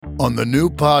On the new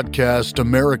podcast,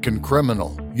 American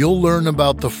Criminal, you'll learn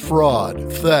about the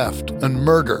fraud, theft, and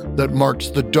murder that marks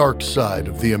the dark side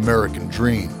of the American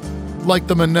dream. Like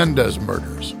the Menendez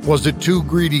murders, was it two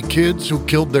greedy kids who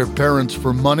killed their parents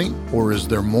for money, or is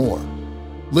there more?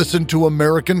 Listen to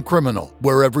American Criminal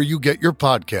wherever you get your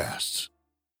podcasts.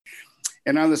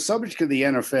 And on the subject of the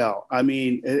NFL, I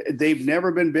mean, they've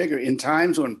never been bigger. In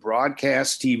times when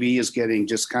broadcast TV is getting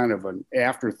just kind of an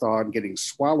afterthought, getting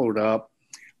swallowed up,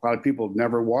 a lot of people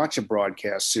never watch a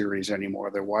broadcast series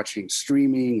anymore. They're watching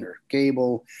streaming or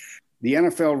cable. The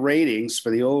NFL ratings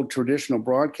for the old traditional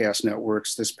broadcast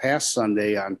networks this past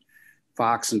Sunday on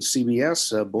Fox and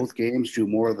CBS, both games drew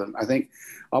more than, I think,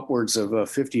 upwards of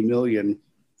 50 million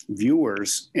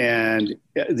viewers. And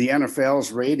the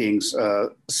NFL's ratings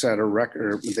set a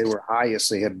record. They were highest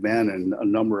they had been in a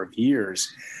number of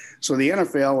years. So the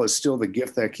NFL is still the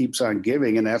gift that keeps on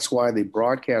giving, and that's why the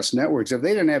broadcast networks, if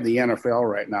they didn't have the NFL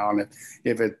right now, and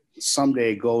if it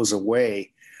someday goes away,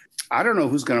 I don't know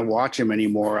who's going to watch them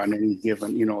anymore on any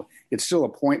given, it's still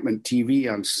appointment TV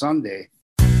on Sunday.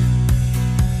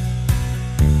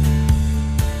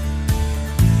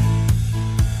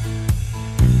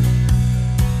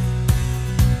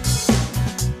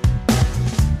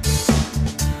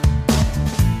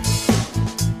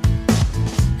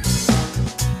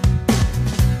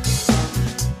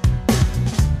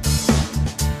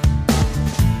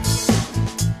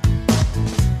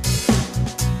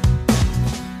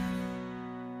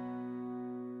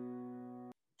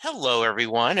 Hello,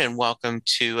 everyone, and welcome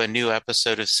to a new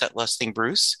episode of Set Lusting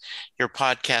Bruce, your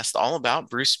podcast all about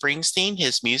Bruce Springsteen,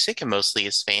 his music, and mostly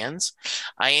his fans.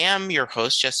 I am your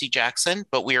host, Jesse Jackson,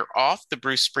 but we are off the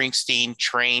Bruce Springsteen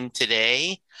train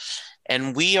today,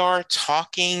 and we are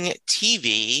talking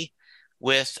TV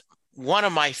with one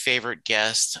of my favorite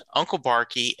guests, Uncle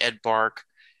Barky, Ed Bark.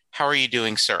 How are you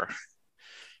doing, sir?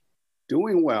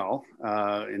 Doing well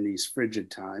in these frigid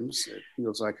times. It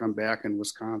feels like I'm back in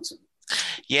Wisconsin.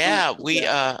 Yeah, we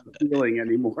feeling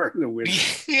anymore in the winter.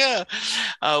 Yeah,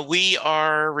 we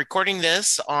are recording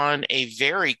this on a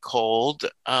very cold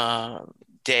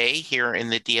day here in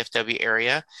the DFW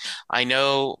area. I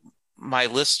know my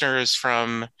listeners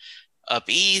from up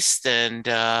east and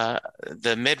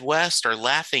the Midwest are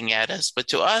laughing at us, but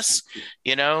to us,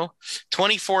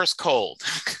 24 is cold.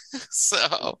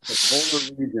 So it's a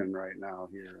colder region right now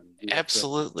here.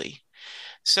 Absolutely.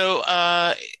 So,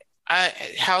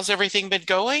 how's everything been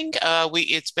going?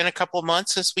 It's been a couple of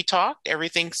months since we talked.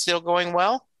 Everything's still going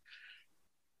well?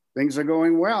 Things are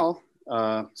going well.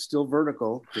 Still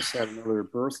vertical. Just had another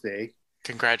birthday.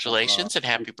 Congratulations and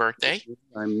happy birthday.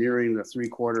 I'm nearing the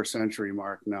 3/4 century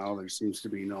mark now. There seems to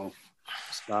be no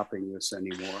stopping this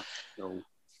anymore. So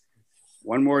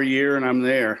one more year and I'm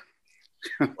there.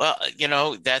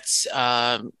 Well, that's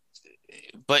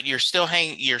but you're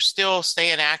still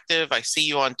staying active. I see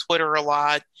you on Twitter a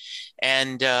lot,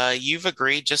 and you've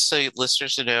agreed, just so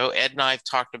listeners to know, Ed and I have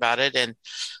talked about it, and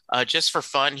just for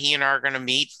fun, he and I are going to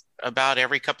meet about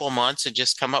every couple of months and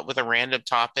just come up with a random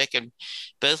topic, and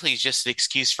basically it's just an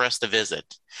excuse for us to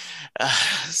visit.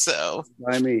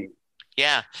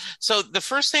 Yeah. So the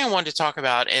first thing I wanted to talk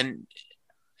about, and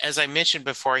as I mentioned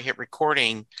before I hit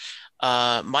recording,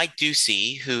 Mike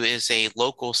Ducey, who is a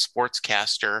local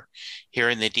sportscaster here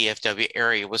in the DFW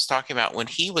area, was talking about when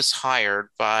he was hired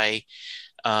by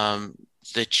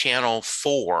the Channel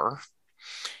 4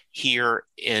 here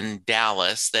in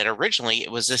Dallas, that originally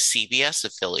it was a CBS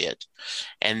affiliate.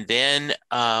 And then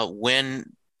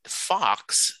when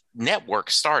Fox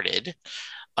Network started,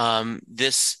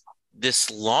 this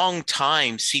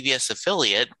long-time CBS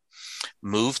affiliate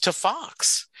moved to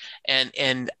Fox.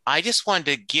 And I just wanted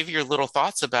to give your little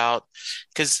thoughts about,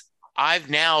 because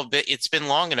it's been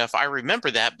long enough, I remember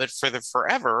that, but for the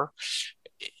forever,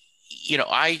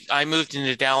 I moved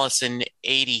into Dallas in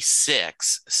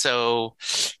 86. So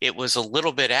it was a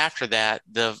little bit after that,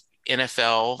 the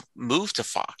NFL moved to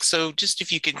Fox. So just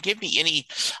if you can give me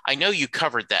I know you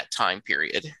covered that time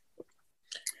period.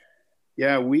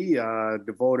 Yeah, we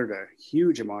devoted a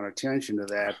huge amount of attention to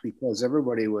that because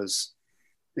everybody was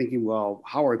thinking, well,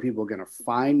 how are people going to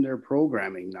find their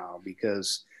programming now?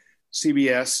 Because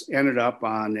CBS ended up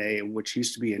on which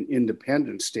used to be an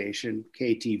independent station,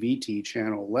 KTVT,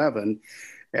 Channel 11,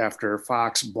 after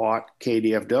Fox bought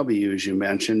KDFW, as you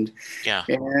mentioned. Yeah.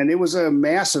 And it was a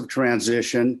massive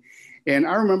transition. And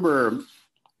I remember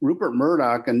Rupert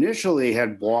Murdoch initially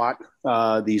had bought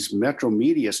these Metro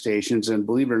Media stations, and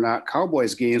believe it or not,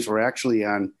 Cowboys games were actually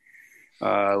on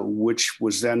which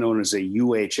was then known as a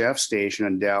UHF station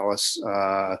in Dallas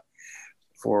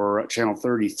for Channel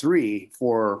 33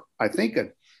 for, I think, a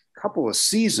couple of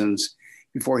seasons.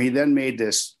 before he then made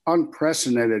this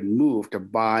unprecedented move to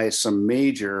buy some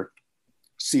major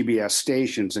CBS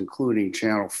stations, including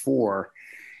Channel 4.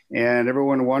 And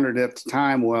everyone wondered at the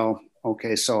time, well,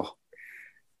 okay, so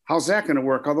how's that going to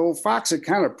work? Although Fox had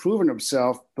kind of proven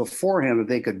himself beforehand that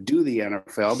they could do the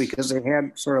NFL because they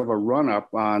had sort of a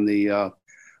run-up on the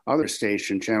other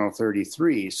station, Channel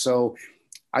 33. So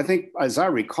I think, as I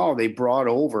recall, they brought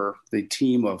over the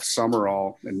team of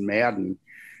Summerall and Madden.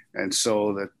 And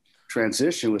so the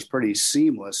transition was pretty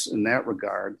seamless in that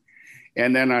regard.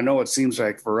 And then I know it seems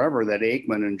like forever that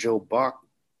Aikman and Joe Buck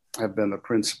have been the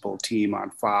principal team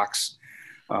on Fox.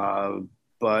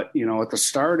 But, you know, at the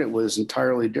start, it was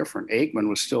entirely different. Aikman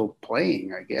was still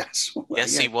playing, I guess.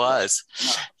 Yes, he was.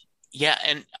 Yeah,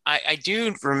 and I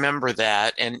do remember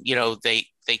that. And, you know, they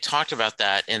talked about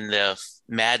that in the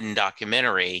Madden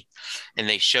documentary, and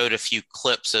they showed a few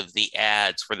clips of the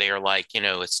ads where they are like, you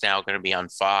know, it's now going to be on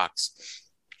Fox.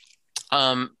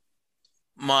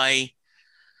 My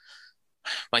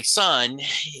son,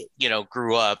 you know,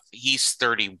 grew up, he's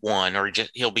 31, or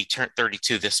he'll be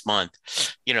 32 this month.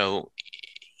 You know,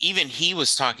 even he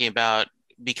was talking about,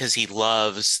 because he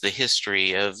loves the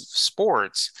history of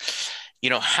sports, you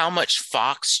know, how much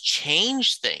Fox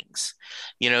changed things,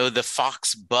 you know, the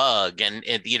Fox bug and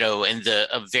you know, and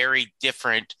a very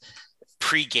different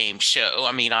pregame show.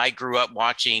 I mean, I grew up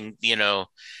watching, you know,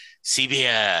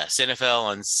 CBS, NFL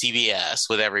on CBS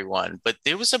with everyone, but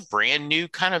there was a brand new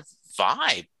kind of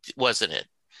vibe, wasn't it?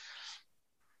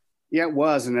 Yeah, it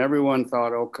was. And everyone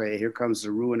thought, okay, here comes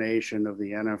the ruination of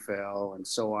the NFL and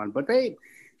so on. But they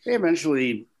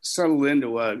eventually settled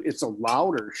into it's a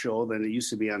louder show than it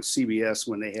used to be on CBS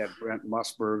when they had Brent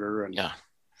Musburger and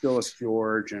Phyllis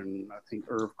George and I think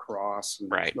Irv Cross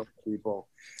and those people.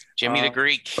 Jimmy the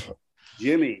Greek.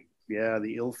 Jimmy, yeah,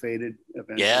 the ill-fated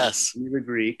event. Yes. Jimmy the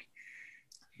Greek.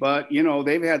 But, you know,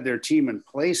 they've had their team in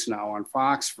place now on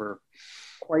Fox for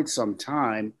quite some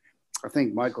time. I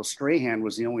think Michael Strahan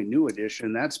was the only new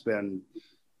addition. That's been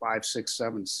 5, 6,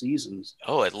 7 seasons.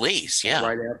 Oh, at least, yeah.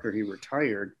 Right after he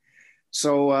retired.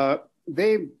 So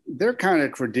they're kind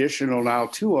of traditional now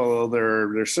too, although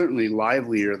they're certainly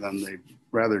livelier than the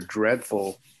rather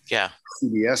dreadful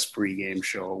CBS pregame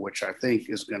show, which I think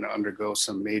is going to undergo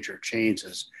some major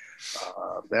changes.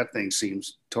 That thing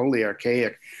seems totally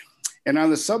archaic. And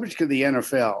on the subject of the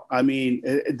NFL, I mean,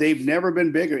 they've never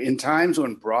been bigger. In times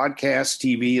when broadcast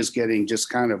TV is getting just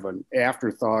kind of an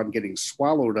afterthought, getting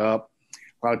swallowed up,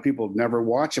 a lot of people never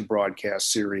watch a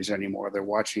broadcast series anymore. They're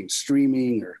watching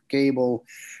streaming or cable.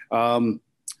 The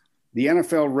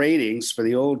NFL ratings for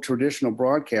the old traditional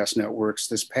broadcast networks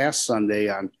this past Sunday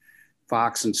on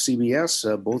Fox and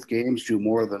CBS, both games drew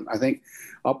more than, I think,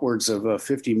 upwards of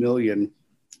 50 million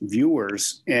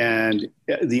viewers, and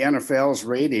the NFL's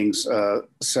ratings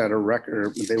set a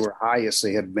record. They were highest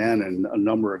they had been in a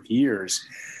number of years.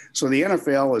 So the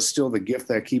NFL is still the gift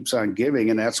that keeps on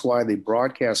giving, and that's why the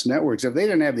broadcast networks, if they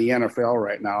didn't have the NFL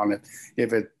right now, and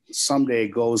if it someday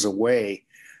goes away,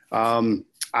 I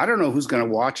don't know who's going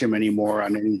to watch them anymore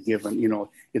on any given, you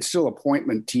know, it's still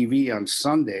appointment TV on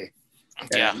Sunday.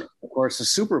 Yeah. And of course, the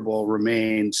Super Bowl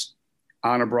remains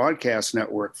on a broadcast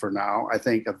network for now. I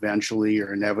think eventually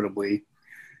or inevitably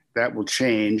that will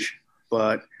change.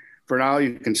 But for now,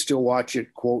 you can still watch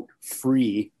it, quote,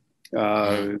 free.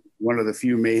 One of the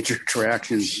few major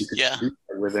attractions you can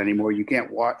do with anymore. You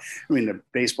can't watch. I mean, the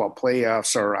baseball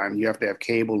playoffs are on. You have to have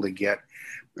cable to get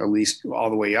at least all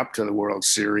the way up to the World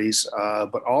Series.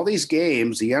 But all these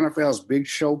games, the NFL's big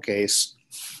showcase,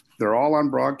 they're all on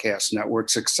broadcast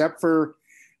networks, except for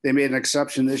they made an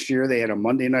exception this year. They had a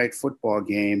Monday Night Football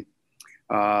game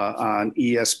on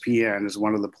ESPN as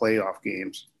one of the playoff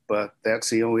games, but that's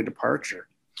the only departure.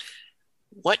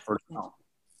 What?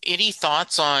 Any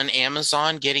thoughts on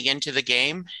Amazon getting into the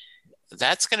game?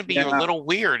 That's going to be a little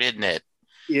weird, isn't it?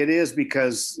 It is,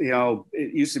 because, you know,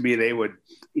 it used to be they would,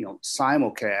 you know,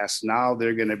 simulcast. Now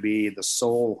they're going to be the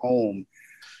sole home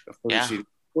of Thursday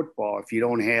football. If you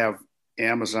don't have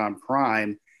Amazon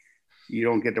Prime, you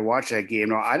don't get to watch that game.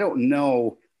 Now, I don't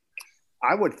know.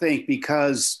 I would think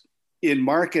because in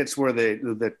markets where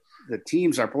the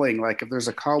teams are playing, like if there's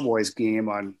a Cowboys game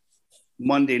on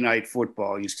Monday Night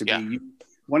Football, used to be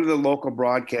one of the local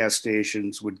broadcast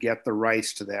stations would get the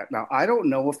rights to that. Now, I don't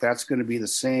know if that's going to be the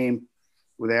same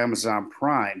with Amazon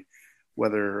Prime,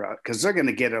 whether because they're going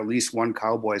to get at least one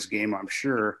Cowboys game, I'm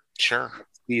sure.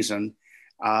 Season,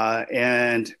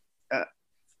 and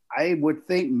I would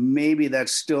think maybe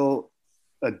that's still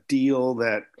a deal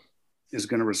that is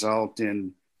going to result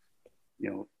in, you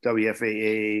know,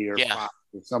 WFAA or Fox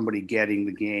or somebody getting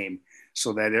the game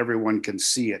so that everyone can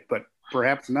see it, but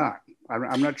perhaps not.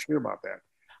 I'm not sure about that.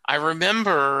 I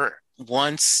remember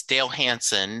once Dale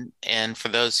Hansen, and for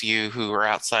those of you who are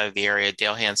outside of the area,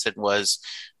 Dale Hansen was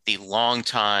the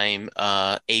longtime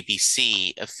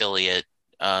ABC affiliate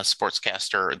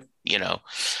sportscaster.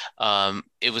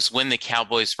 It was when the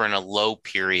Cowboys were in a low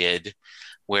period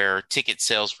where ticket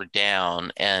sales were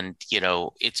down. And,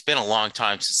 it's been a long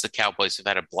time since the Cowboys have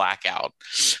had a blackout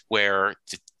where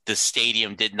the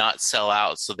stadium did not sell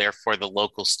out. So therefore the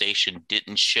local station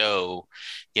didn't show,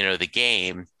 the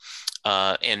game.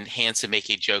 And Hanson make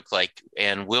a joke like,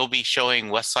 and we'll be showing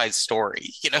West Side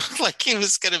Story, like he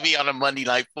was going to be on a Monday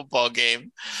Night Football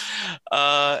game.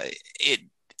 It,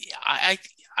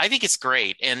 I think it's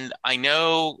great. And I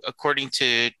know, according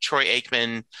to Troy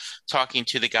Aikman, talking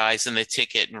to the guys in the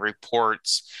ticket and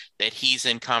reports that he's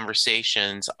in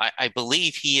conversations, I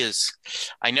believe he is.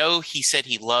 I know he said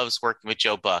he loves working with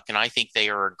Joe Buck, and I think they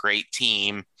are a great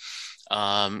team.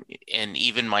 And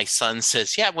even my son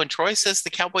says, yeah, when Troy says the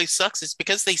Cowboys sucks, it's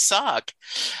because they suck.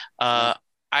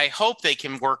 I hope they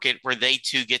can work it where they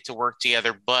two get to work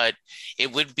together, but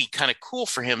it would be kind of cool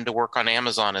for him to work on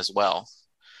Amazon as well.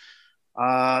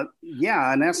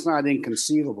 Yeah, and that's not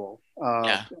inconceivable.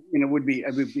 Yeah. It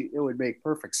would make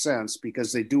perfect sense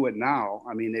because they do it now.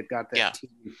 I mean, they've got that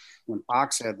team. When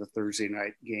Fox had the Thursday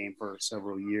night game for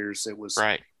several years, it was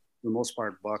right. For the most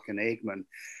part Buck and Aikman.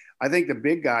 I think the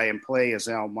big guy in play is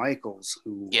Al Michaels,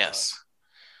 who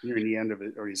nearing the end of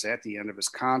it, or he's at the end of his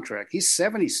contract. He's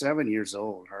 77 years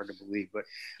old. Hard to believe, but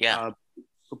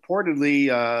reportedly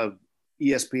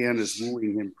ESPN is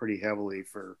wooing him pretty heavily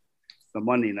for the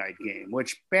Monday night game,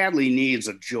 which badly needs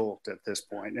a jolt at this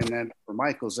point. And then for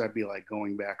Michaels, that'd be like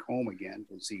going back home again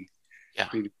because he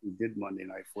did Monday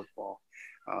Night Football.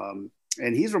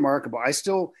 And he's remarkable. I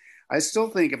still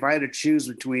think if I had to choose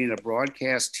between a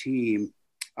broadcast team,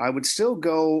 I would still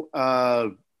go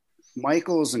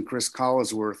Michaels and Chris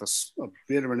Collinsworth a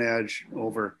bit of an edge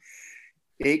over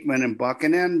Aikman and Buck.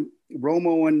 And then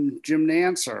Romo and Jim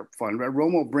Nantz are fun.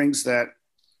 Romo brings that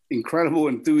incredible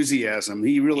enthusiasm.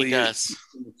 He really does.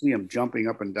 You see him jumping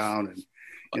up and down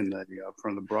in the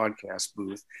from the broadcast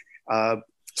booth.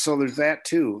 So there's that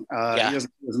too. He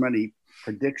doesn't do as many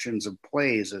predictions of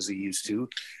plays as he used to.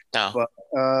 No. But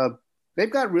they've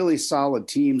got really solid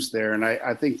teams there, and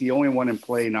I think the only one in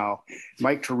play now,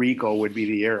 Mike Tirico, would be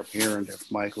the heir apparent if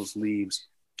Michaels leaves.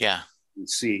 Yeah.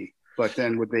 Let's see. But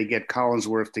then would they get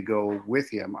Collinsworth to go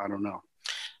with him? I don't know.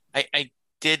 I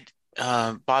did.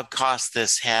 Bob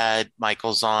Costas had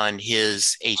Michaels on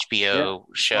his HBO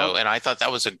show, and I thought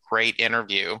that was a great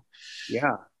interview.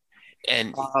 Yeah.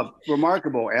 And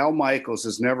remarkable. Al Michaels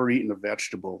has never eaten a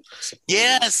vegetable.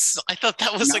 Yes, I thought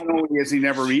that was not only has he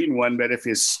never eaten one, but if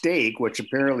his steak, which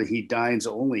apparently he dines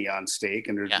only on steak,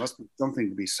 and there must be something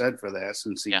to be said for that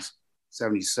since he's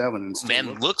 77 and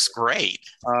still looks great.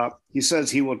 He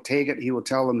says he will take it. He will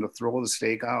tell them to throw the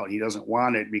steak out. He doesn't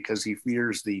want it because he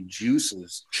fears the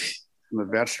juices from the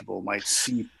vegetable might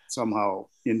seep somehow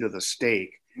into the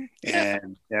steak.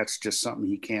 And that's just something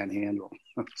he can't handle.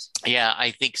 Yeah,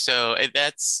 I think so.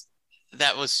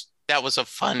 That was a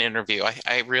fun interview.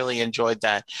 I really enjoyed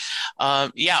that.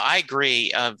 I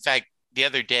agree. In fact, the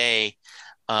other day,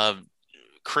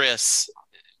 Chris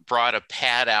brought a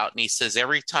pad out and he says,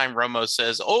 every time Romo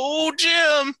says, "Oh,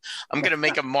 Jim," I'm going to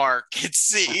make a mark and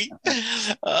see.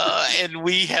 And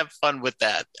we have fun with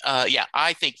that.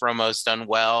 I think Romo's done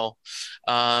well.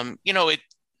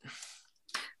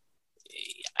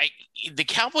 The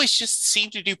Cowboys just seem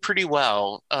to do pretty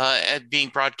well at being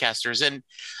broadcasters. And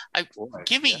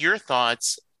give me your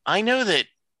thoughts. I know that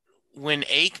when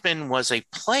Aikman was a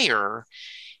player,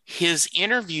 his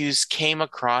interviews came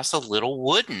across a little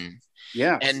wooden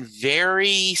and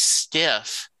very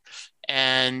stiff.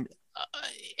 And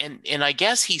I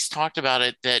guess he's talked about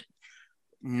it, that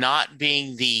not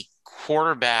being the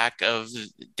quarterback of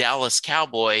Dallas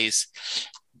Cowboys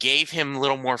gave him a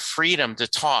little more freedom to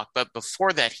talk. But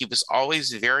before that, he was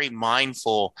always very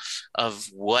mindful of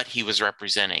what he was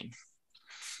representing.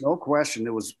 No question.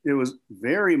 It was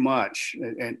very much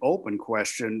an open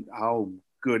question how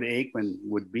good Aikman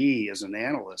would be as an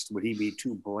analyst. Would he be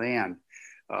too bland?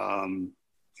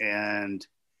 And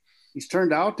he's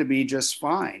turned out to be just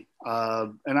fine.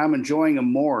 And I'm enjoying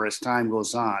him more as time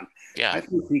goes on. Yeah. I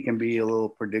think he can be a little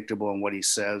predictable in what he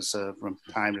says from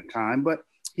time to time, but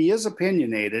he is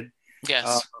opinionated. Yes.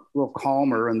 A little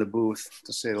calmer in the booth,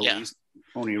 to say the least.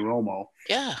 Tony Romo.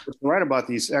 Yeah. But you're right about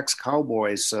these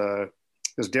ex-Cowboys,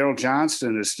 because Daryl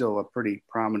Johnston is still a pretty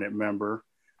prominent member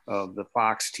of the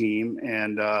Fox team,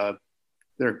 and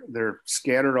they're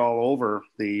scattered all over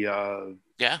the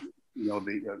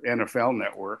the NFL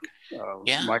Network.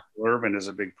 Yeah. Michael Irvin is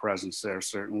a big presence there,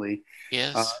 certainly.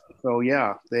 Yes. So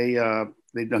yeah,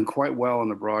 they've done quite well in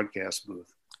the broadcast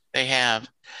booth. They have.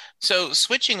 So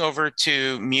switching over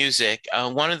to music,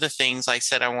 one of the things I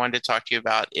said I wanted to talk to you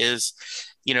about is,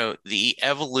 the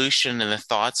evolution and the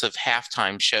thoughts of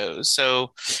halftime shows.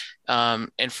 So,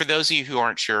 and for those of you who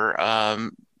aren't sure,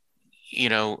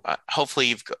 hopefully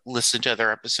you've listened to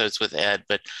other episodes with Ed,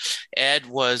 but Ed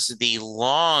was the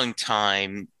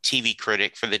longtime TV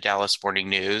critic for the Dallas Morning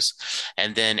News.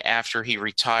 And then after he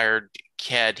retired,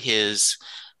 had his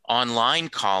online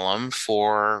column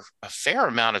for a fair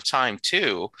amount of time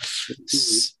too.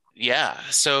 Yeah.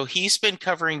 So he's been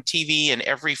covering TV in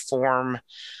every form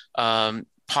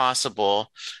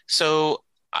possible. So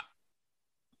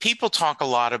people talk a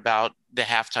lot about the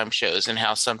halftime shows and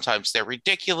how sometimes they're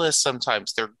ridiculous,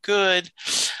 sometimes they're good.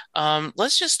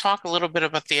 Let's just talk a little bit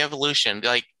about the evolution.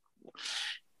 Like,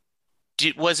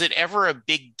 was it ever a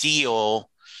big deal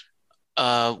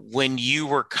when you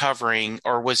were covering,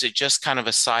 or was it just kind of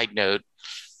a side note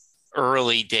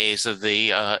early days of the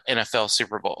NFL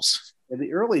Super Bowls? In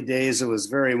the early days, it was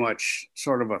very much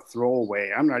sort of a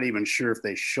throwaway. I'm not even sure if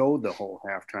they showed the whole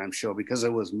halftime show because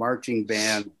it was marching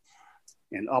band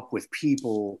and Up with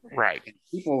People. Right. And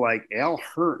people like Al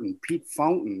Hirt and Pete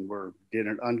Fountain did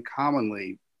an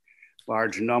uncommonly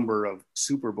large number of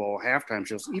Super Bowl halftime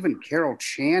shows. Even Carol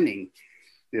Channing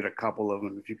did a couple of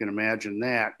them, if you can imagine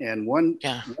that. And one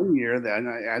year,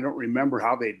 I don't remember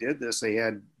how they did this, they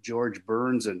had George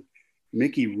Burns and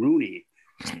Mickey Rooney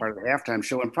as part of the halftime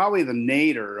show. And probably the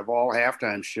nadir of all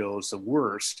halftime shows, the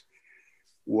worst,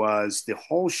 was the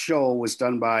whole show was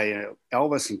done by an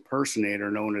Elvis impersonator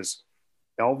known as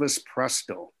Elvis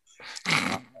Presto.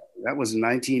 That was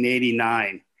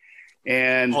 1989.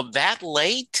 And that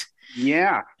late?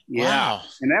 Yeah. Wow.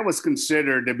 And that was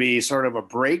considered to be sort of a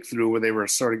breakthrough where they were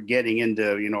sort of getting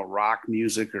into, rock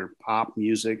music or pop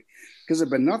music, because it had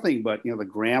been nothing but, the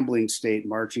Grambling State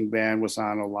Marching Band was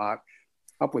on a lot.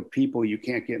 Up with People, you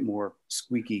can't get more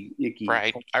squeaky, icky.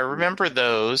 Right. I remember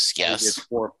those. Yes.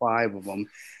 4 or 5 of them.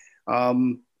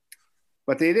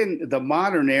 But they didn't, the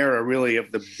modern era really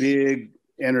of the big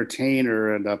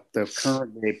entertainer and the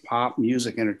current day pop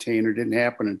music entertainer didn't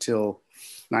happen until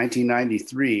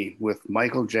 1993, with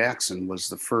Michael Jackson was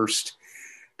the first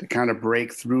to kind of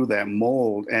break through that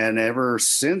mold. And ever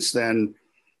since then,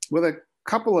 with a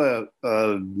couple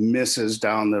of misses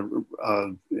down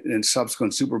in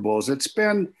subsequent Super Bowls, it's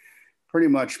been pretty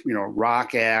much,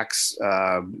 rock acts,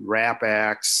 rap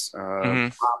acts,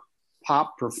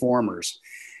 pop performers.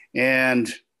 And,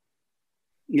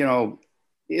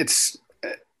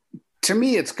 to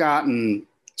me, it's gotten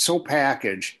so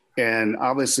packaged and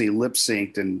obviously lip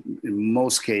synced in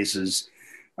most cases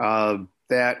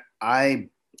that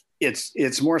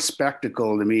it's more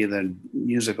spectacle to me than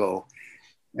musical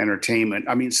entertainment.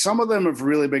 I mean, some of them have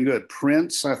really been good.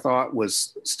 Prince, I thought,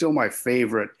 was still my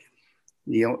favorite.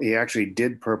 He actually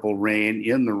did Purple Rain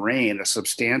in the rain, a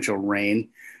substantial rain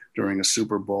during a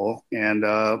Super Bowl. And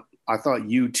I thought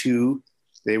U2,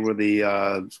 they were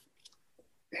the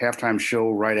halftime show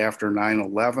right after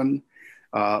 9/11.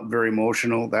 Very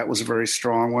emotional. That was a very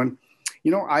strong one.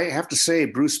 I have to say,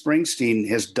 Bruce Springsteen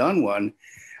has done one.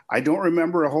 I don't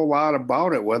remember a whole lot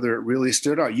about it, whether it really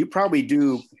stood out. You probably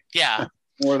do. Yeah.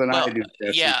 More than I do.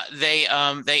 Jesse. Yeah.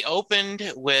 They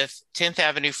opened with 10th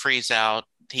Avenue Freeze Out.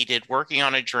 He did Working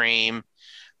on a Dream,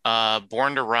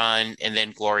 Born to Run, and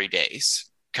then Glory Days.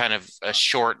 Kind of a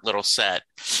short little set.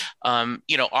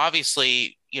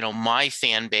 Obviously, my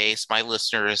fan base, my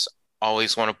listeners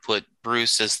always want to put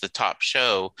Bruce as the top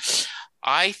show.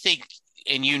 I think,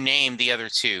 and you named the other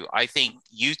two, I think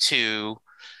U2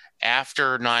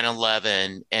 after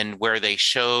 9/11 and where they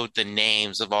showed the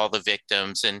names of all the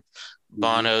victims and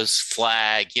Bono's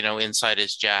flag, inside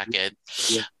his jacket.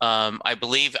 Yeah. I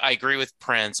agree with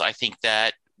Prince. I think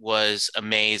that was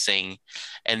amazing.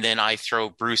 And then I throw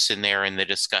Bruce in there in the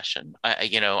discussion.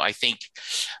 I think,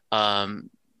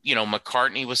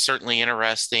 McCartney was certainly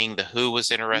interesting. The Who was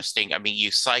interesting. I mean,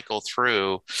 you cycle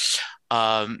through.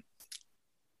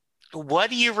 What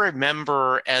do you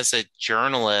remember as a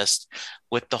journalist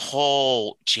with the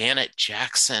whole Janet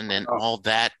Jackson and all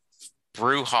that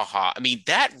brouhaha? I mean,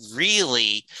 that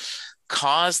really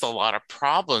caused a lot of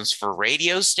problems for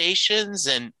radio stations,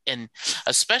 and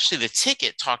especially the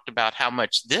Ticket talked about how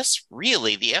much the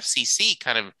FCC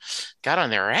kind of got on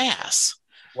their ass.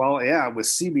 Well, yeah, with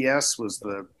CBS was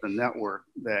the network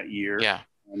that year. Yeah.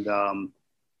 And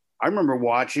I remember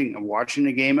watching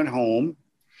the game at home,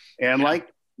 and like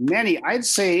many, I'd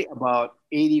say about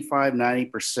 85,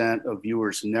 90% of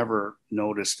viewers never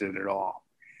noticed it at all.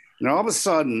 And all of a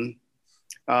sudden,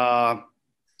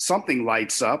 something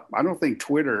lights up. I don't think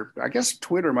Twitter, I guess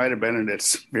Twitter might have been in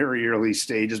its very early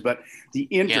stages, but the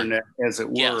internet, as it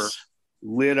were, Yes.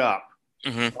 lit up.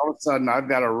 Mm-hmm. All of a sudden, I've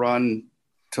got to run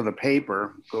to the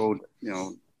paper, go,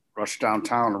 rush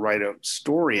downtown to write a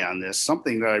story on this,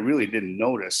 something that I really didn't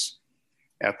notice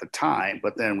at the time,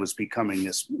 but then was becoming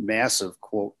this massive,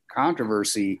 quote,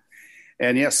 controversy.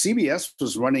 And yes, CBS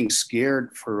was running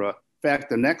scared for in fact,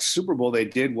 the next Super Bowl they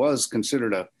did was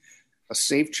considered a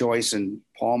safe choice, and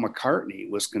Paul McCartney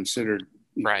was considered,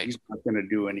 right. He's not going to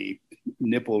do any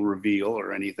nipple reveal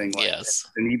or anything like yes.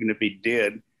 that. And even if he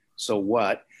did, so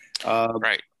what?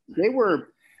 Right. They were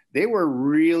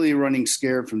really running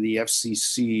scared from the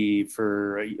FCC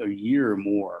for a year or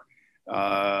more,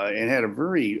 and had a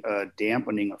very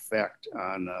dampening effect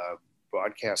on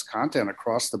broadcast content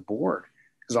across the board.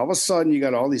 Because all of a sudden you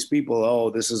got all these people,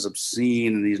 oh, this is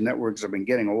obscene, and these networks have been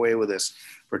getting away with this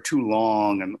for too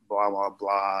long, and blah, blah,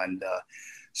 blah. And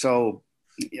so,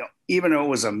 even though it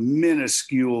was a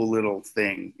minuscule little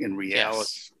thing, in reality,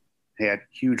 it had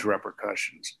huge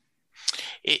repercussions.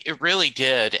 It really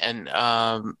did. And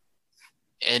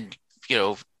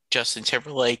Justin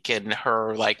Timberlake and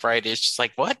her, right, it's just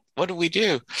like, what do we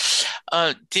do?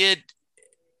 What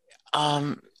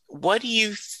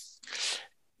do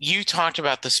you talked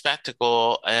about the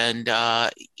spectacle, and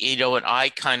and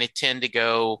I kind of tend to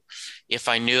go, if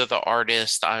I knew the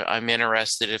artist, I'm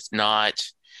interested. If not,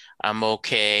 I'm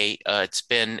okay. It's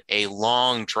been a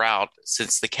long drought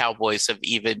since the Cowboys have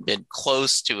even been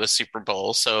close to a Super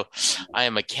Bowl, so I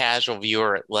am a casual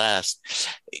viewer at best.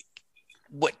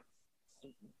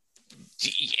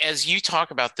 As you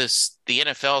talk about this, the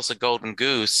NFL is a golden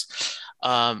goose.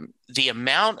 The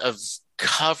amount of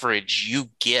coverage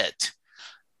you get,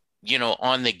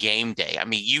 on the game day. I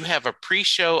mean, you have a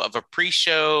pre-show of a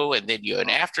pre-show, and then you have an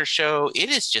after show. It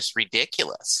is just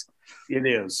ridiculous. It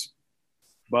is.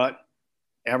 But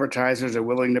advertisers are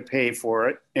willing to pay for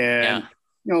it. And,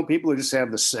 people who just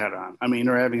have the set on. I mean,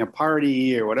 they're having a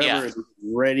party or whatever,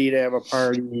 ready to have a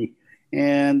party.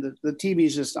 And the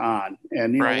TV's just on.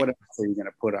 And, what else are you going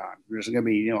to put on? There's going to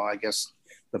be, I guess,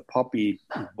 the Puppy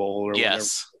Bowl or whatever.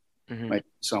 Like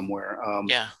somewhere.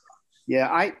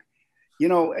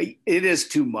 It is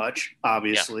too much,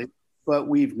 obviously, but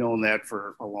we've known that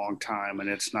for a long time, and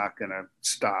it's not going to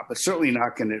stop. It's certainly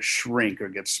not going to shrink or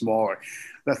get smaller.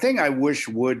 The thing I wish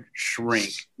would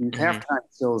shrink, halftime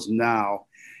shows now,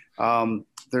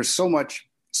 there's so much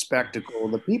spectacle.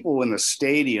 The people in the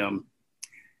stadium,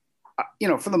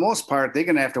 for the most part, they're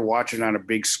going to have to watch it on a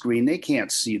big screen. They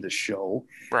can't see the show.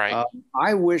 Right.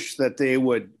 I wish that they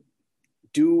would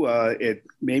do it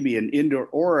maybe an indoor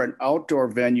or an outdoor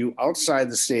venue outside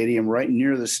the stadium, right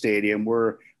near the stadium,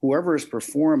 where whoever is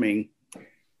performing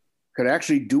could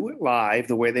actually do it live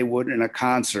the way they would in a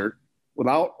concert,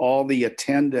 without all the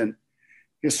attendant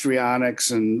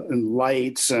histrionics and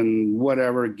lights and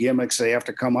whatever gimmicks they have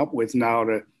to come up with now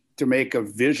to make a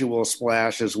visual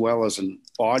splash as well as an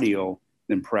audio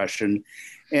impression,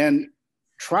 and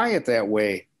try it that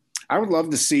way. I would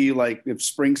love to see, like, if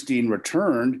Springsteen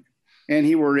returned and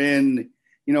he were in,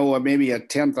 maybe a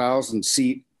 10,000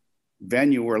 seat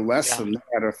venue or less than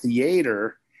that, a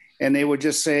theater, and they would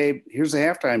just say, here's the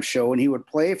halftime show, and he would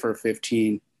play for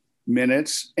 15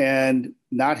 minutes and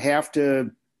not have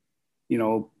to,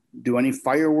 do any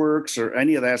fireworks or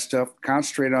any of that stuff,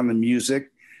 concentrate on the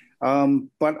music.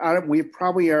 But we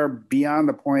probably are beyond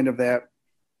the point of that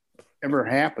ever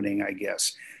happening, I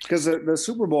guess, because the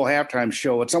Super Bowl halftime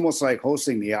show, it's almost like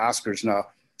hosting the Oscars now.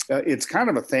 It's kind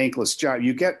of a thankless job.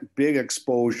 You get big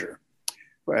exposure,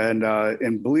 and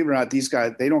believe it or not, these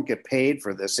guys, they don't get paid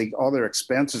for this. All their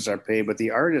expenses are paid, but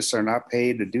the artists are not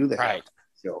paid to do the halftime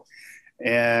show.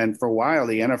 And for a while,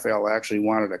 the NFL actually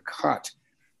wanted a cut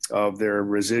of their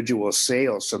residual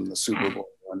sales from the Super Bowl,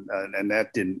 and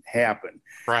that didn't happen.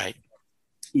 Right.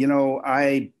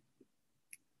 I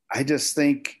just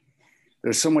think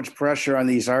there's so much pressure on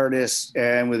these artists,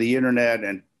 and with the internet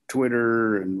and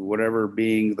Twitter and whatever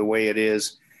being the way it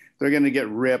is, they're going to get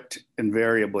ripped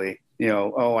invariably.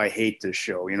 Oh, I hate this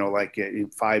show, like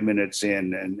 5 minutes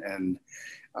in, and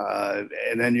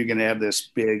then you're going to have this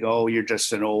big, oh, you're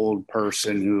just an old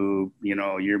person who,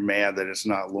 you're mad that it's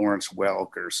not Lawrence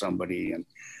Welk or somebody. And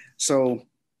so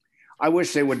I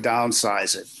wish they would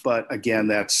downsize it. But again,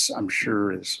 that's, I'm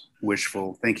sure, is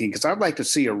wishful thinking, because I'd like to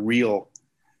see a real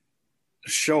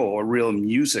show, a real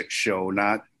music show,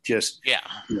 not just, now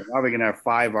they're going to have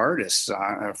 5 artists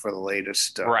for the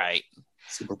latest.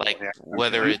 Super Bowl like halftime.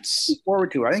 Whether it's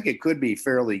forward to, I think it could be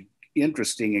fairly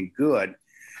interesting and good.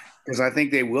 because I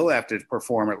think they will have to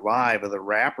perform it live. Or the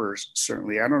rappers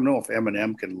certainly. I don't know if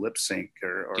Eminem can lip sync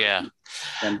or Yeah.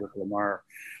 Kendrick Lamar.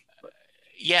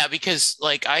 Yeah, because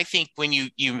like I think when you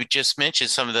just mentioned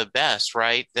some of the best,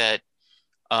 right? That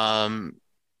um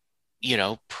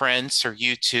Prince or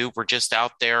U2 were just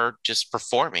out there just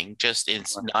performing. Just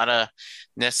it's not a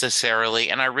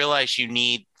necessarily, and I realize you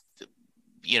need,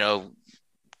 you know,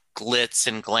 glitz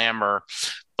and glamour,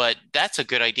 but that's a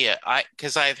good idea.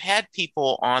 Because I've had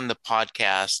people on the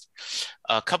podcast,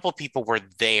 a couple of people were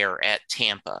there at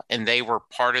Tampa and they were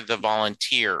part of the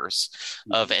volunteers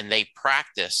and they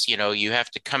practice. You have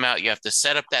to come out, you have to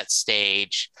set up that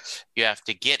stage, you have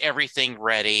to get everything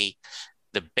ready.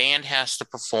 The band has to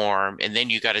perform, and then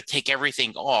you got to take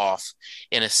everything off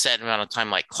in a set amount of time,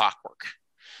 like clockwork,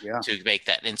 to make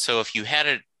that. And so if you had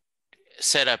it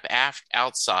set up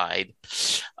outside,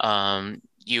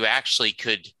 you actually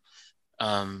could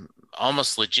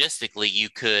almost logistically, you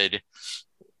could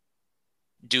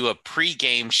do a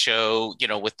pre-game show,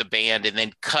 with the band, and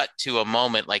then cut to a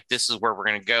moment like this is where we're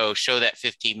going to go, show that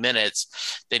 15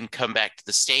 minutes, then come back to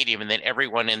the stadium, and then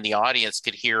everyone in the audience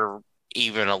could hear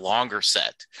even a longer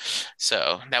set.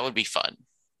 So that would be fun.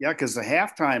 Yeah, because the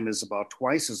halftime is about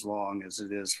twice as long as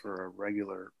it is for a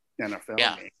regular NFL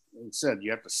game. Like said,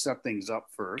 you have to set things up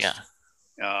first. Yeah.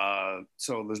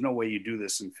 So there's no way you do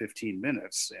this in 15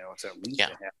 minutes. It's at least a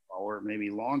half hour, maybe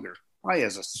longer. Probably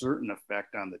has a certain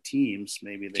effect on the teams.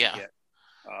 Maybe they get.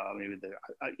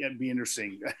 It'd be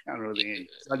interesting. I don't know if any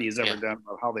study has ever done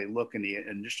about how they look in the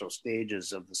initial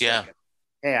stages of the second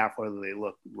half, whether they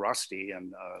look rusty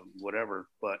and whatever.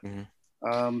 But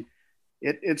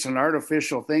it's an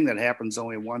artificial thing that happens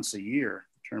only once a year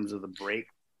in terms of the break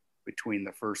between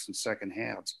the first and second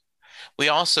halves. We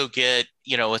also get,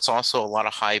 it's also a lot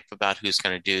of hype about who's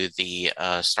going to do the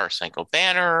Star Spangled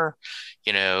Banner,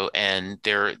 and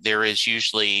there is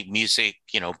usually music,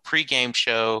 pregame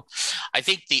show. I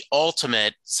think the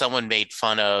ultimate someone made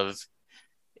fun of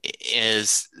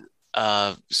is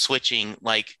switching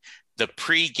like the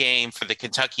pregame for the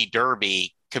Kentucky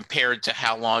Derby compared to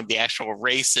how long the actual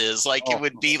race is. Like it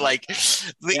would be like,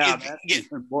 that's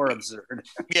even more absurd.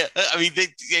 Yeah. I mean,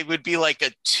 it would be like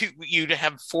you'd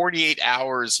have 48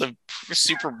 hours of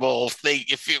Super Bowl thing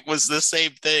if it was the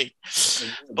same thing.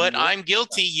 But I'm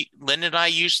guilty. Lynn and I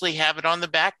usually have it on the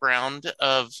background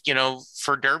of,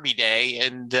 for Derby Day.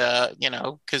 And,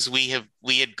 cause we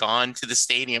had gone to the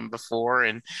stadium before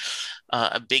and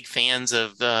big fans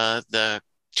of the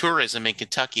tourism in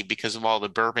Kentucky because of all the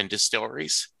bourbon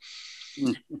distilleries.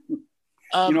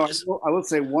 I would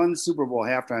say one Super Bowl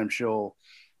halftime show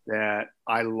that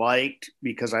I liked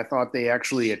because I thought they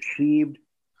actually achieved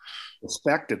the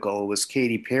spectacle was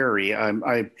Katy Perry.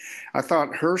 I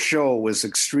thought her show was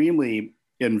extremely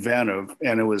inventive,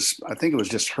 and I think it was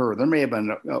just her. There may have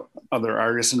been other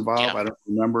artists involved. I don't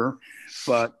remember,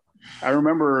 but I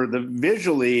remember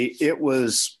visually it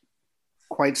was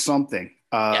quite something.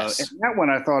 And that one,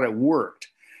 I thought it worked,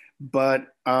 but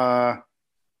I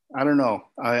don't know.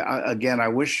 I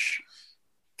wish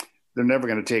they're never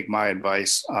going to take my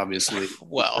advice, obviously.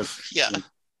 Well, yeah.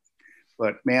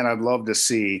 But man, I'd love to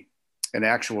see an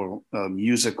actual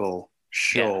musical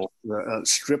show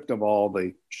stripped of all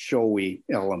the showy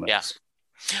elements.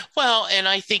 Yeah. Well, and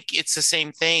I think it's the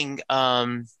same thing.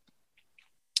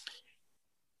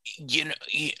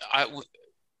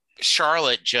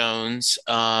 Charlotte Jones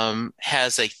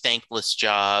has a thankless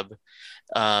job.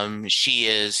 She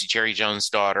is Jerry Jones'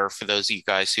 daughter, for those of you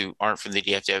guys who aren't from the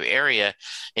DFW area.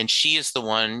 And she is the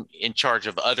one in charge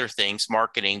of other things,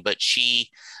 marketing, but she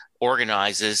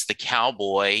organizes the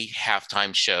Cowboy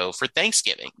halftime show for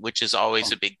Thanksgiving, which is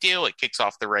always a big deal. It kicks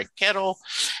off the Red Kettle.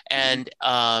 And,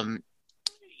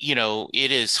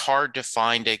 it is hard to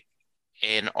find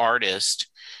an artist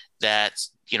that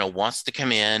wants to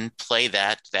come in, play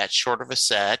that short of a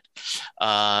set.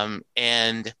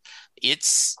 And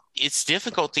it's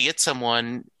difficult to get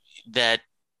someone that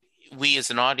we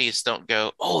as an audience don't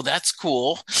go, oh, that's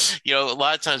cool. A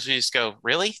lot of times we just go,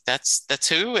 really? That's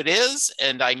who it is?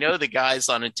 And I know the guys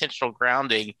on Intentional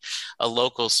Grounding, a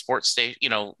local sports station,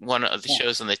 one of the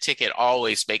shows on the ticket,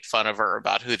 always make fun of her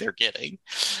about who they're getting.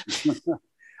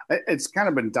 It's kind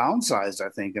of been downsized, I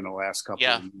think, in the last couple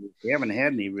of years. We haven't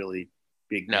had any really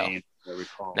big names, I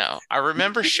recall. No, I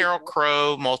remember Sheryl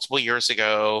Crow multiple years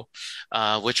ago,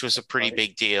 which was a pretty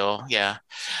big deal. Yeah.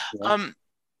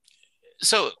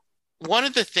 So one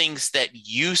of the things that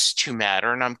used to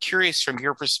matter, and I'm curious from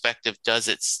your perspective, does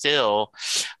it still,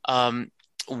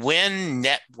 when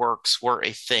networks were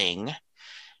a thing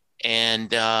and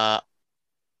they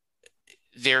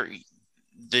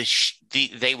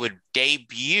would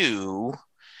debut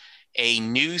a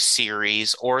new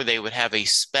series, or they would have a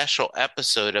special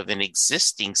episode of an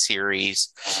existing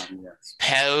series Yes.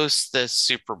 post the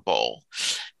Super Bowl.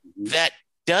 Mhm. That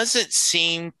doesn't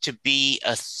seem to be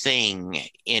a thing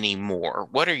anymore.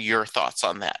 What are your thoughts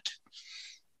on that?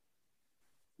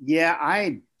 Yeah,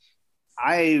 I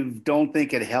don't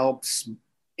think it helps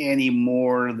any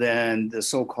more than the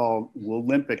so-called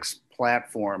Olympics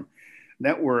platform.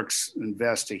 Networks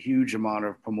invest a huge amount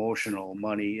of promotional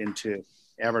money into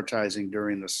advertising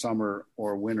during the summer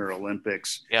or winter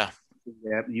Olympics. Yeah.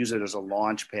 Use it as a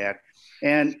launch pad.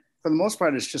 And for the most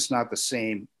part, it's just not the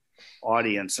same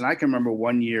audience. And I can remember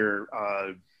one year,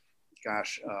 did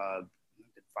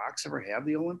Fox ever have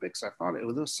the Olympics? I thought it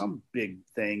was some big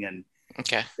thing. And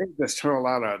Okay. they just threw a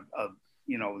lot of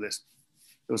this.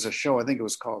 It was a show, I think it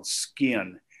was called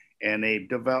Skin. And they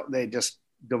just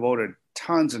devoted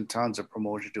tons and tons of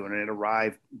promotion to it. And it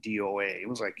arrived DOA. It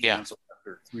was like canceled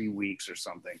after 3 weeks or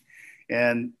something.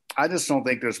 And I just don't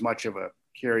think there's much of a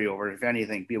carryover. If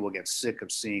anything, people get sick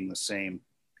of seeing the same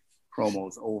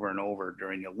promos over and over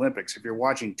during the Olympics. If you're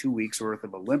watching 2 weeks worth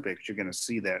of Olympics, you're going to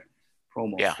see that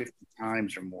promo 50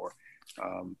 times or more.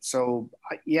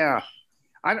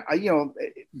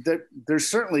 There's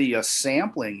certainly a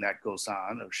sampling that goes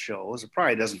on of shows. It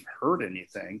probably doesn't hurt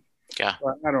anything. Yeah.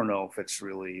 But I don't know if it's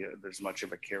really there's much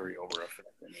of a carryover effect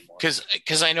anymore.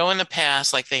 Because I know in the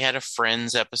past, like they had a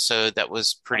Friends episode that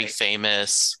was pretty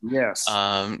famous. Yes.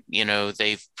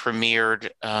 They've premiered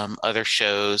other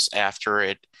shows after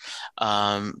it.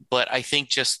 But I think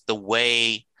just the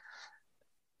way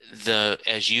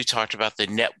as you talked about, the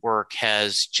network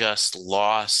has just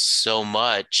lost so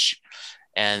much.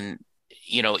 And,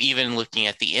 even looking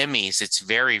at the Emmys, it's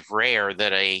very rare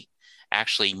that a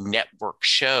actually network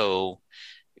show,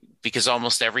 because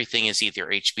almost everything is either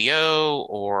HBO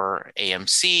or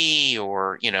AMC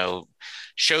or,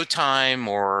 Showtime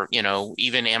or,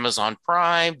 even Amazon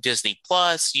Prime, Disney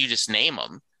Plus, you just name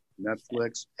them.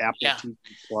 Netflix, Apple TV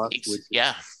Plus, which is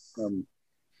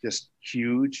just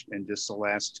huge. And just the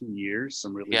last 2 years,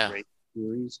 some really great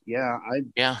series.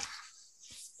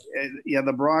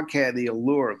 The broadcast, the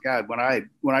allure. God, when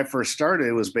I first started,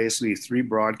 it was basically 3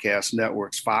 broadcast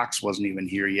networks. Fox wasn't even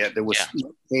here yet. There was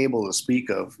no cable to speak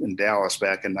of in Dallas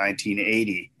back in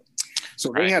 1980.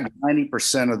 So they had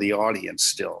 90% of the audience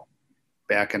still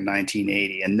back in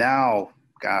 1980. And now,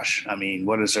 gosh, I mean,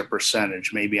 what is their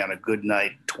percentage? Maybe on a good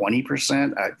night,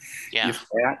 20%.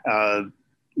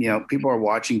 People are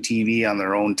watching TV on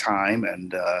their own time,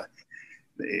 and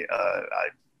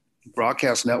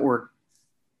broadcast network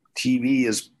TV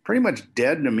is pretty much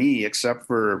dead to me, except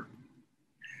for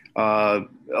a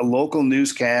local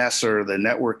newscast or the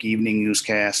network evening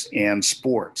newscast and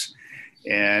sports,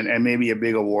 and maybe a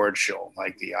big award show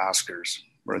like the Oscars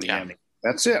or the Emmy.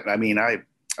 That's it. I mean, I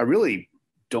really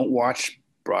don't watch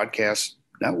broadcast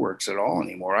networks at all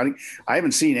anymore. I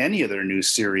haven't seen any of their new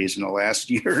series in the last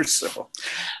year or so.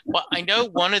 Well, I know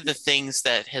one of the things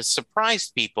that has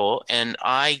surprised people, and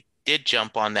I did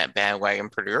jump on that bandwagon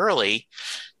pretty early,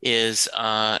 is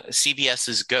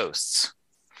CBS's Ghosts.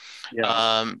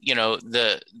 The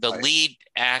lead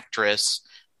actress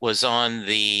was on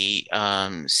the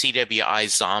CWI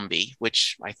Zombie,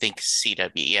 which I think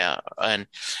CW, and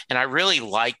I really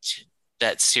liked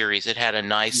that series. It had a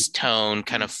nice tone,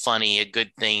 kind of funny, a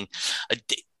good thing,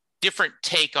 different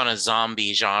take on a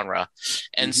zombie genre.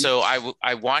 And so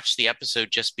I watched the episode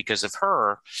just because of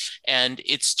her, and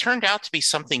it's turned out to be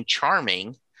something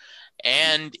charming,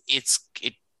 and it's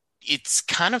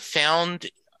kind of found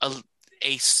a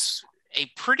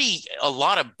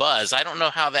lot of buzz. I don't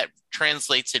know how that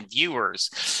translates in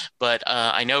viewers, but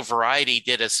I know Variety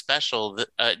did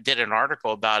did an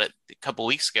article about it a couple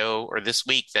weeks ago or this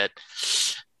week, that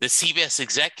the CBS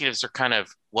executives are kind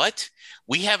of, what?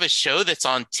 We have a show that's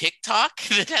on TikTok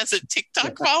that has a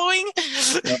TikTok following?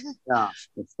 Yeah,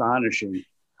 astonishing.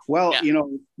 Well,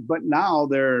 but now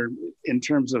they're, in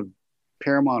terms of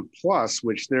Paramount Plus,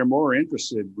 which they're more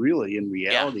interested really in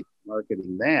reality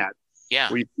marketing that. Yeah.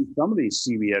 Where you see some of these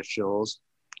CBS shows,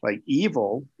 like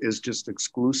Evil is just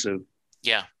exclusive.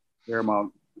 Yeah.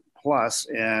 Paramount Plus,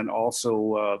 and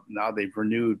also now they've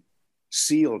renewed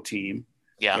SEAL Team.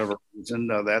 Yeah. Whatever reason,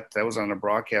 that was on a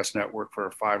broadcast network for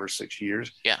 5 or 6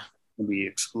 years. Yeah. It'll be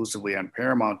exclusively on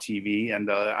Paramount TV, and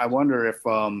I wonder if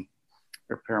or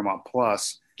Paramount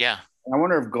Plus. Yeah. I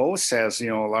wonder if Ghost has,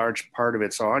 a large part of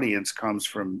its audience comes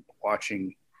from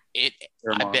watching it.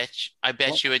 I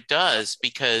bet you it does,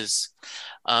 because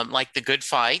like The Good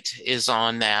Fight is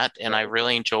on that, and I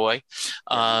really enjoy.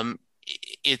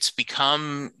 It's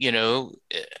become,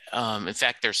 in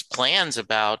fact, there's plans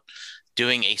about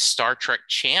doing a Star Trek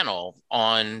channel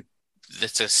on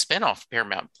that's a spinoff of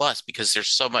Paramount Plus because there's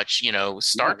so much,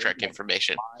 Star Trek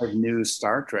information. 5 new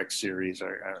Star Trek series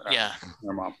are Yeah.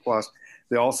 Paramount Plus.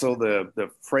 They also the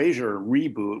Frasier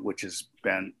reboot, which has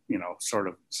been sort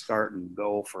of start and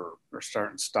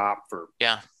stop for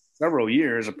several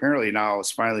years. Apparently now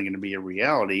it's finally going to be a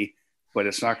reality, but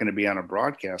it's not going to be on a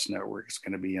broadcast network. It's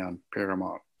going to be on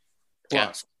Paramount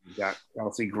Plus. You got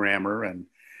Kelsey Grammer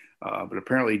but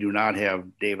apparently do not have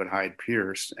David Hyde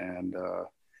Pierce, and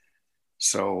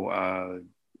so I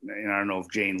don't know if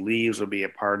Jane Leeves will be a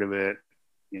part of it.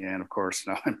 And of course,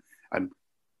 now I'm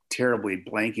terribly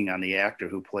blanking on the actor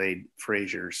who played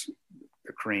Frasier's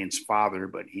Crane's father,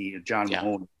 but John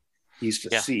Mahoney, he's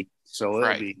deceased. So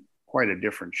it'll be quite a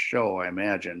different show, I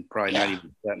imagine. Probably not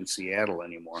even set in Seattle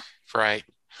anymore. Right.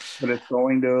 But it's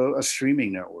going to a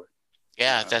streaming network.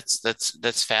 Yeah,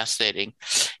 that's fascinating.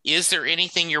 Is there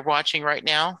anything you're watching right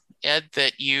now, Ed,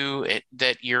 that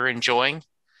you're enjoying?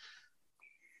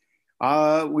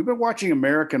 We've been watching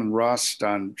American Rust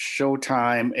on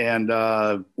Showtime, and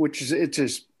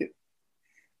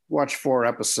watched 4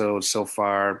 episodes so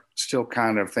far. Still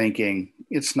kind of thinking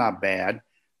it's not bad.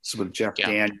 It's with Jeff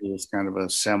Daniels, kind of a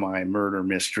semi-murder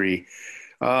mystery.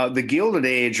 The Gilded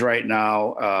Age right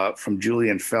now, from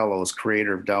Julian Fellows,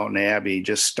 creator of Downton Abbey,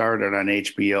 just started on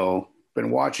HBO.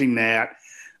 Been watching that.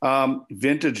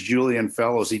 Vintage Julian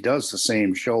Fellows, he does the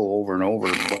same show over and over,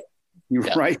 but he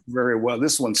writes very well.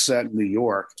 This one's set in New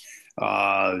York,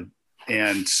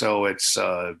 and so it's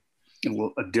a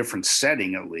different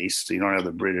setting, at least. You don't have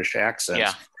the British accents.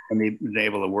 Yeah. And they've been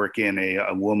able to work in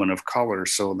a woman of color,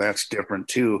 so that's different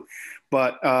too.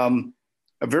 But a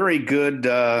very good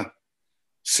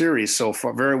series so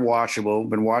far, very watchable.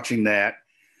 Been watching that.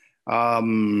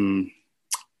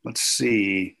 Let's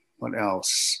see what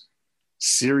else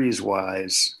series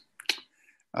wise.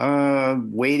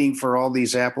 Waiting for all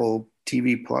these Apple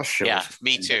TV Plus shows. Yeah,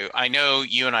 me too. I know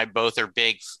you and I both are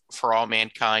big For All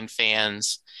Mankind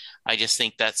fans. I just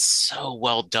think that's so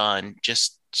well done.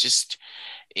 Just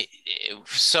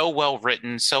so well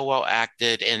written, so well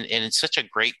acted, and it's such a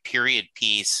great period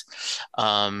piece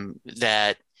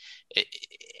that.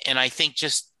 And I think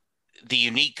just the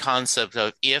unique concept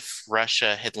of if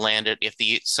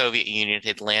the Soviet Union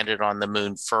had landed on the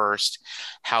moon first,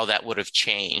 how that would have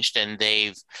changed. And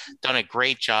they've done a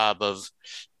great job of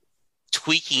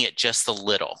tweaking it just a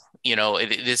little.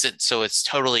 It isn't so it's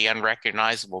totally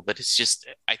unrecognizable, but it's just,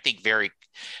 I think, very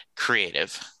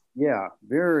creative. Yeah,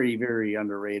 very, very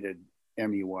underrated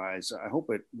Emmy-wise. I hope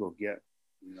it will get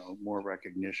more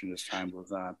recognition as time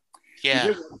goes on. Yeah.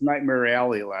 We did Nightmare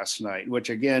Alley last night, which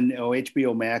again,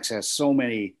 HBO Max has so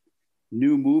many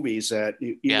new movies that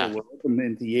either will open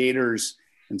in theaters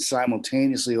and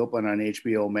simultaneously open on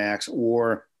HBO Max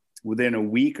or within a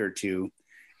week or two.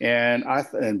 And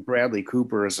and Bradley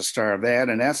Cooper is a star of that.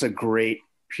 And that's a great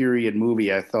period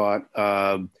movie, I thought.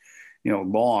 Long,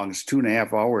 it's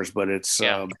 2.5 hours, but it's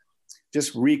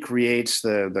just recreates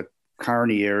the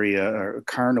Carney area or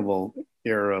Carnival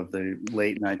era of the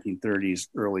late 1930s,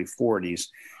 early 40s.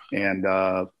 And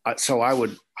so I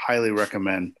would highly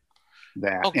recommend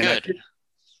that. Oh, good. And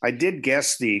I did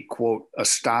guess the, quote,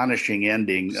 astonishing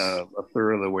ending a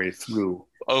third of the way through.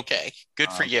 Okay,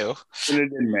 good for you. But it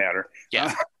didn't matter.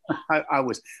 Yeah.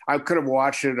 I could have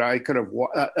watched it. I could have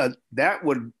that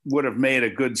would have made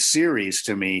a good series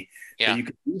to me. Yeah. You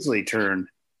could easily turn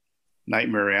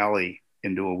Nightmare Alley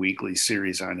into a weekly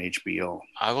series on HBO.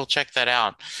 I will check that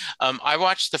out. I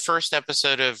watched the first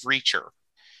episode of Reacher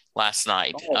last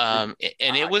night. And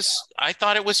I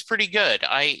thought it was pretty good.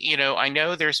 I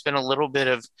know there's been a little bit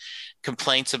of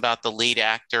complaints about the lead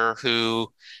actor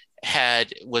who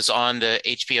was on the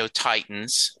HBO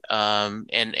Titans.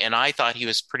 And I thought he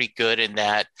was pretty good in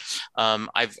that.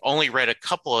 I've only read a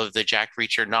couple of the Jack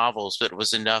Reacher novels, but it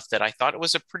was enough that I thought it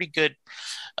was a pretty good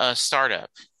startup.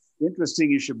 Interesting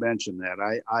you should mention that.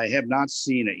 I have not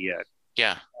seen it yet.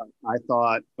 Yeah. I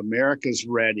thought America's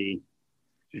ready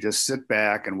to just sit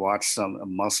back and watch a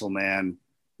muscle man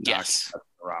knock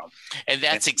around. And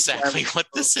that's exactly what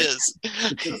this is.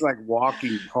 It's just like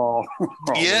walking tall.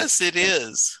 Yes, it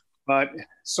is. But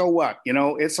so what?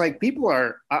 It's like people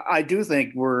are, I do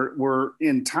think we're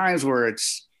in times where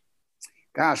it's,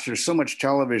 gosh, there's so much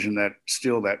television that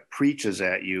preaches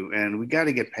at you, and we got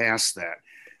to get past that.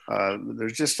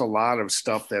 There's just a lot of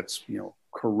stuff that's,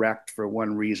 correct for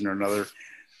one reason or another.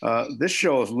 This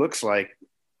show looks like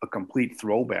a complete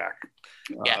throwback,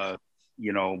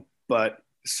 but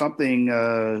something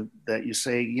that you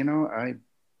say,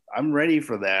 I'm ready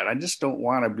for that. I just don't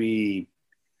want to be,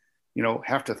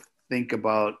 have to think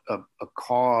about a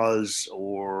cause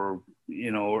or,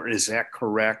 or is that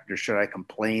correct? Or should I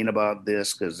complain about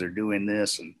this because they're doing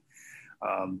this?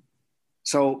 And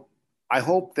so I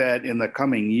hope that in the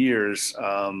coming years,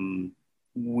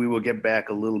 we will get back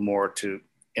a little more to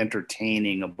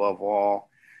entertaining above all.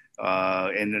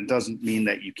 And it doesn't mean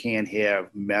that you can't have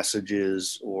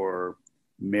messages or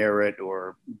merit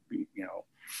or,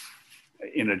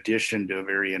 in addition to a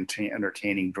very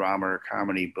entertaining drama or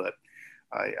comedy. But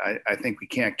I think we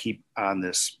can't keep on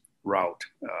this route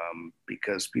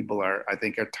because people are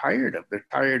tired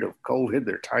of COVID.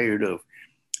 They're tired of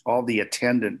all the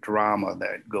attendant drama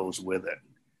that goes with it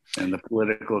and the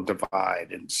political divide,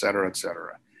 et cetera, et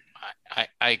cetera.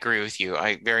 I agree with you.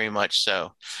 I very much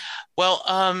so. Well,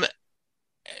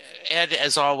 Ed,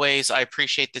 as always, I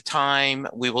appreciate the time.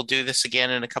 We will do this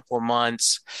again in a couple of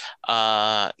months.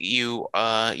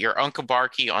 Your Uncle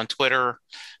Barky on Twitter.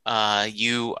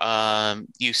 You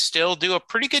still do a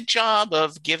pretty good job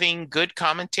of giving good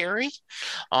commentary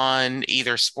on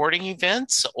either sporting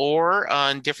events or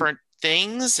on different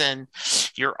things, and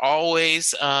you're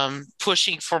always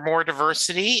pushing for more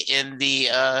diversity in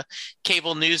the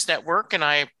cable news network, and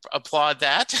I applaud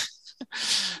that.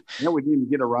 Yeah, we didn't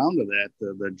get around to that.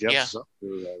 The Jeff Zucker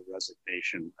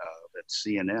resignation at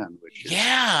CNN,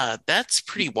 that's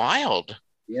pretty wild.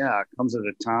 Yeah, it comes at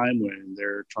a time when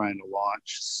they're trying to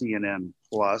launch CNN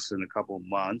Plus in a couple of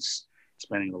months,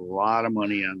 spending a lot of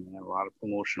money on that, a lot of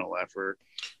promotional effort.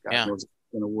 God knows it's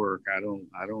going to work. I don't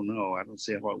know. I don't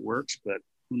see how it works, but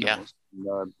who knows?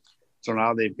 And, so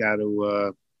now they've got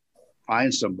to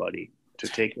find somebody to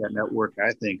take that network,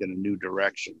 I think, in a new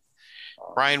direction.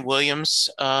 Brian Williams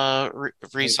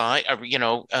resigned,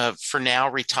 for now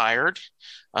retired.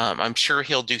 I'm sure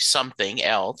he'll do something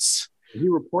else. He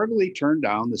reportedly turned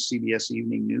down the CBS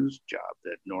Evening News job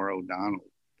that Norah O'Donnell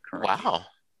currently. Wow.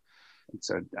 And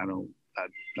said, I'm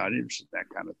not interested in that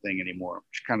kind of thing anymore,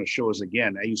 which kind of shows,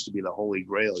 again, that used to be the holy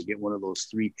grail. You get one of those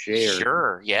 3 chairs.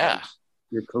 Sure, yeah.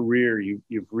 Your career,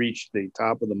 you've reached the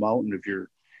top of the mountain of your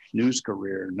news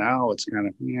career. Now it's kind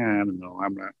of, I don't know.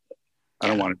 I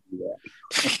don't want to do that.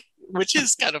 Which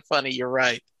is kind of funny. You're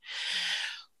right.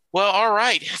 Well, all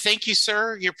right. Thank you,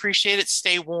 sir. You appreciate it.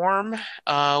 Stay warm.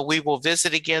 We will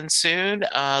visit again soon.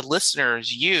 Listeners,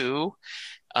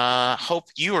 hope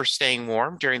you are staying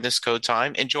warm during this cold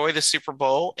time. Enjoy the Super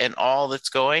Bowl and all that's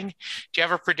going. Do you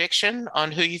have a prediction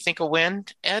on who you think will win,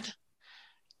 Ed?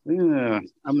 Yeah,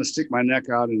 I'm going to stick my neck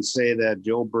out and say that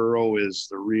Joe Burrow is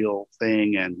the real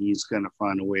thing, and he's going to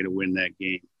find a way to win that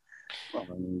game.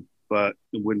 But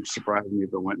it wouldn't surprise me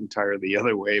if it went entirely the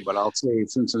other way. But I'll say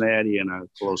Cincinnati in a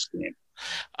close game.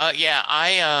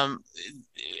 I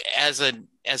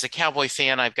as a Cowboy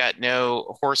fan, I've got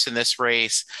no horse in this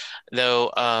race,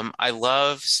 though. I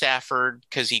love Stafford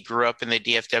because he grew up in the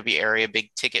DFW area,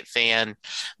 big ticket fan.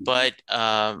 But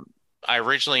I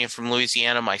originally am from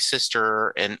Louisiana. My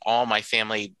sister and all my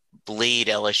family bleed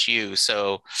LSU.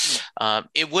 So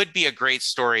it would be a great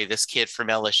story, this kid from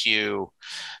LSU,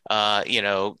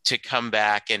 to come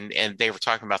back and they were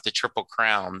talking about the Triple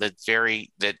Crown,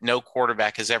 that no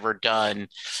quarterback has ever done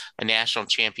a national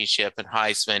championship and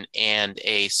Heisman and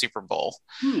a Super Bowl.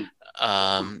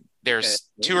 There's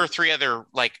 2 or 3 other,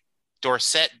 like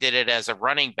Dorsett did it as a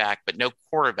running back, but no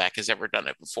quarterback has ever done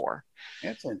it before.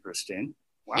 That's interesting.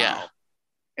 Wow. Yeah.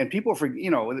 And people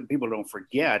don't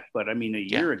forget, but I mean, a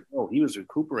year ago, he was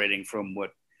recuperating from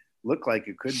what looked like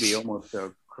it could be almost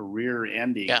a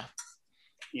career-ending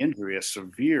injury, a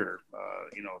severe,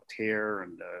 tear,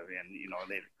 and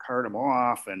they cart him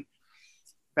off. And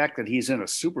the fact that he's in a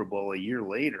Super Bowl a year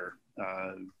later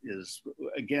is,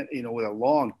 again, with a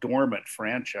long dormant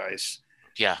franchise,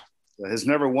 has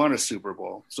never won a Super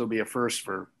Bowl, so it'll be a first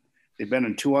for. They've been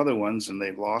in 2 other ones, and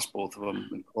they've lost both of them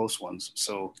in close ones.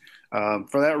 So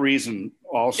for that reason,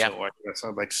 also, I guess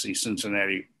I'd like to see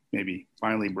Cincinnati maybe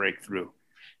finally break through.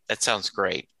 That sounds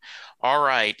great. All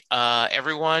right,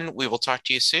 everyone, we will talk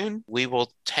to you soon. We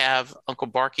will have Uncle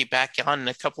Barky back on in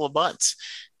a couple of months.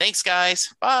 Thanks,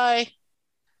 guys. Bye.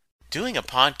 Doing a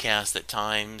podcast at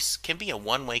times can be a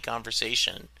one-way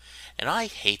conversation, and I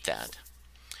hate that.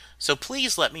 So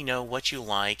please let me know what you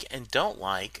like and don't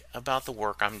like about the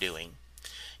work I'm doing.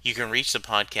 You can reach the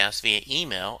podcast via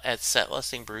email at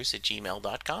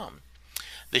setlistingbruce@gmail.com.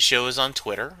 The show is on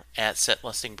Twitter at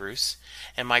setlistingbruce,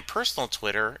 and my personal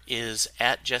Twitter is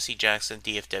at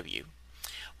jessejacksondfw.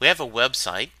 We have a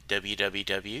website,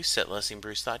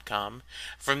 www.setlistingbruce.com.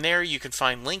 From there, you can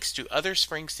find links to other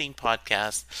Springsteen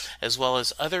podcasts as well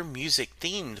as other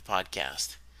music-themed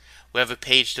podcasts. We have a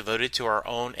page devoted to our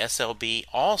own SLB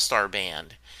All-Star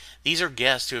Band. These are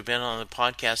guests who have been on the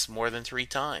podcast more than 3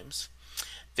 times.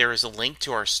 There is a link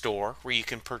to our store where you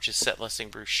can purchase Set Listing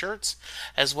Bruce shirts,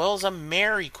 as well as a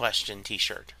Mary Question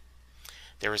t-shirt.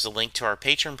 There is a link to our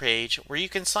Patreon page where you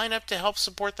can sign up to help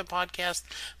support the podcast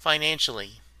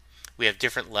financially. We have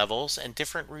different levels and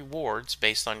different rewards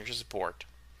based on your support.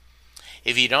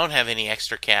 If you don't have any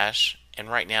extra cash, and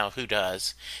right now who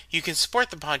does, you can support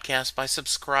the podcast by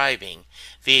subscribing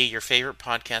via your favorite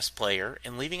podcast player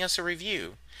and leaving us a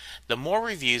review. The more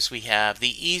reviews we have,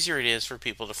 the easier it is for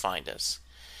people to find us.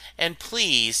 And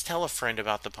please tell a friend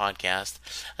about the podcast,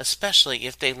 especially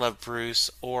if they love Bruce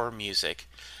or music,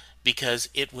 because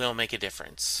it will make a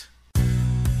difference.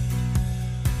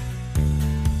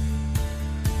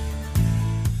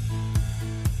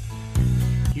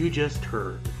 You just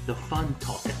heard the fun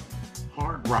talking,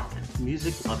 hard rocking,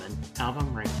 music loving,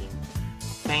 album ranking,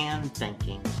 fan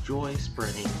thinking, joy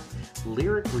spreading,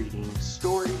 lyric reading,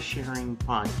 story sharing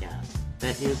podcast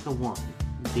that is the one,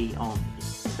 the only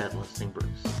Set Listing Bruce.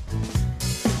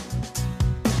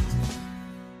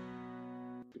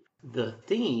 The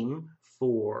theme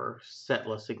for Set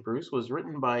Listing Bruce was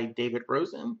written by David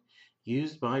Rosen,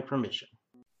 used by permission.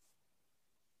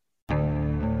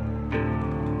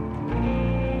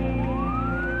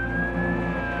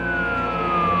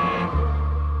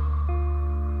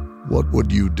 What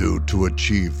would you do to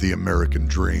achieve the American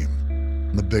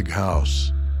dream? The big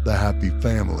house, the happy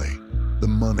family, the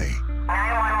money.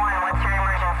 911, what's your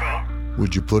emergency?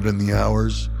 Would you put in the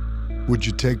hours? Would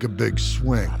you take a big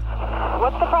swing?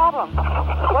 What's the problem?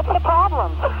 What's the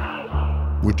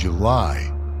problem? Would you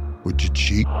lie? Would you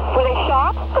cheat? Were they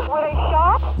shot? Were they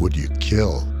shot? Would you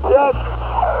kill? Yes.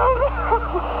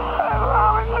 My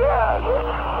mom is dead.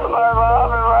 My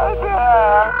mom is right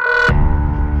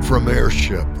there. From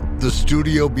Airship, the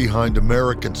studio behind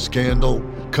American Scandal,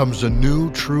 comes a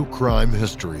new true crime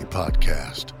history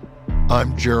podcast.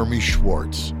 I'm Jeremy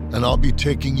Schwartz, and I'll be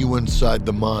taking you inside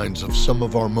the minds of some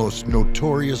of our most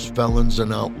notorious felons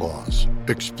and outlaws,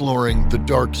 exploring the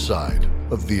dark side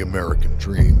of the American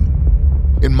dream.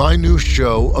 In my new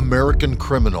show, American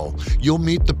Criminal, you'll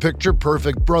meet the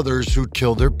picture-perfect brothers who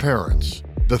killed their parents,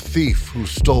 the thief who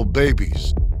stole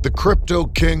babies, the crypto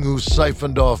king who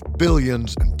siphoned off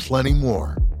billions, and plenty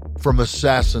more. From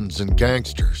assassins and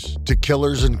gangsters to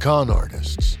killers and con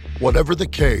artists. Whatever the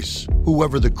case,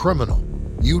 whoever the criminal,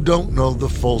 you don't know the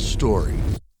full story.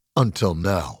 Until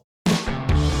now.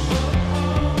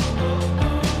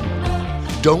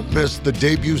 Don't miss the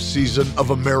debut season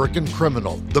of American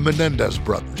Criminal, The Menendez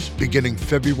Brothers, beginning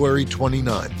February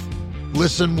 29th.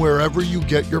 Listen wherever you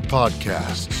get your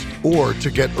podcasts, or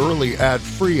to get early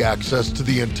ad-free access to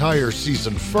the entire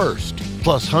season first,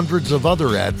 plus hundreds of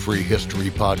other ad-free history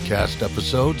podcast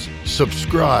episodes,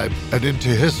 subscribe at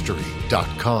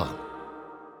IntoHistory.com.